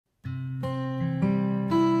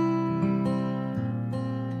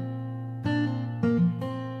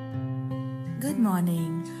Good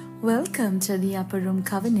morning. Welcome to the Upper Room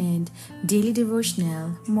Covenant Daily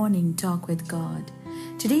Devotional Morning Talk with God.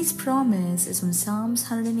 Today's promise is from Psalms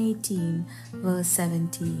 118, verse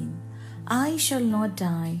 17. I shall not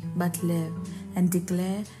die, but live and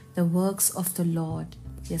declare the works of the Lord.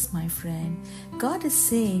 Yes, my friend, God is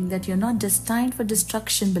saying that you're not destined for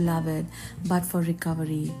destruction, beloved, but for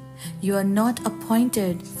recovery. You are not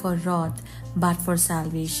appointed for wrath, but for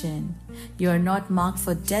salvation. You are not marked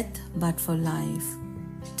for death, but for life.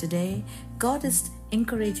 Today, God is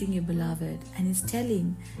encouraging you, beloved, and is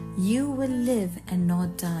telling you will live and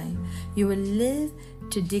not die. You will live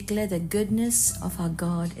to declare the goodness of our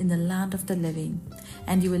God in the land of the living,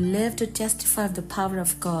 and you will live to testify of the power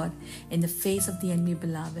of God in the face of the enemy,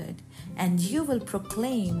 beloved, and you will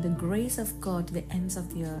proclaim the grace of God to the ends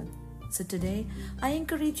of the earth. So today, I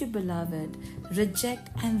encourage you, beloved, reject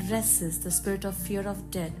and resist the spirit of fear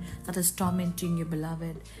of death that is tormenting you,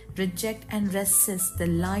 beloved. Reject and resist the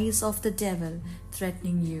lies of the devil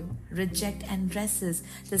threatening you. Reject and resist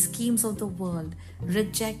the schemes of the world.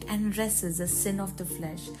 Reject and resist the sin of the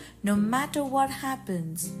flesh. No matter what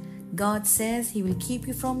happens, God says He will keep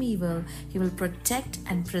you from evil. He will protect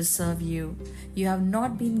and preserve you. You have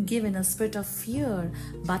not been given a spirit of fear,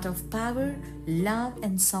 but of power, love,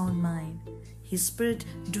 and sound mind. His Spirit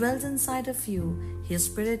dwells inside of you. His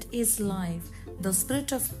Spirit is life. The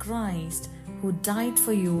Spirit of Christ, who died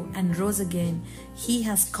for you and rose again, He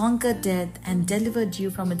has conquered death and delivered you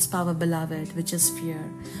from its power, beloved, which is fear.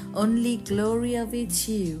 Only glory awaits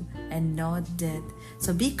you and not death.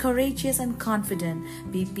 So be courageous and confident.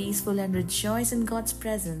 Be peaceful and rejoice in God's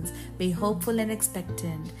presence. Be hopeful and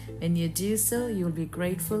expectant. When you do so, you will be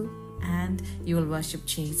grateful and you will worship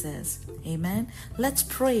Jesus. Amen. Let's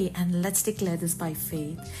pray and let's declare this by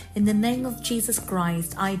faith. In the name of Jesus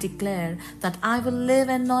Christ, I declare that I will live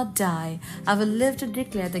and not die. I will live to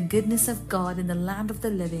declare the goodness of God in the land of the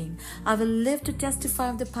living. I will live to testify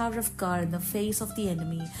of the power of God in the face of the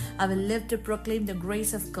enemy. I will live to proclaim the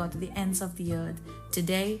grace of God to the ends of the earth.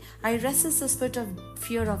 Today, I resist the spirit of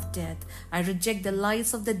fear of death. I reject the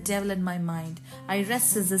lies of the devil in my mind. I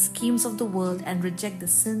resist the schemes of the world and reject the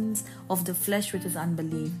sins of the flesh, which is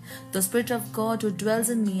unbelief. The Spirit of God who dwells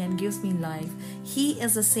in me and gives me life, He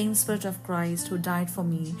is the same Spirit of Christ who died for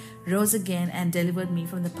me, rose again and delivered me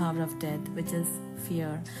from the power of death, which is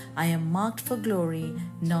fear. I am marked for glory,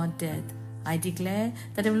 not death. I declare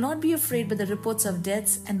that I will not be afraid by the reports of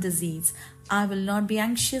deaths and disease. I will not be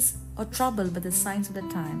anxious or troubled by the signs of the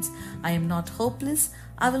times. I am not hopeless.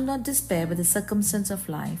 I will not despair by the circumstance of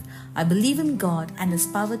life. I believe in God and His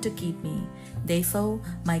power to keep me. Therefore,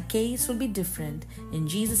 my case will be different. In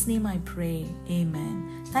Jesus' name I pray.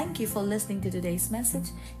 Amen. Thank you for listening to today's message.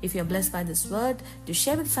 If you are blessed by this word, do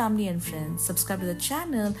share with family and friends. Subscribe to the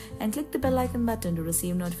channel and click the bell icon button to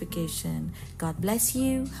receive notification. God bless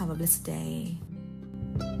you. Have a blessed day.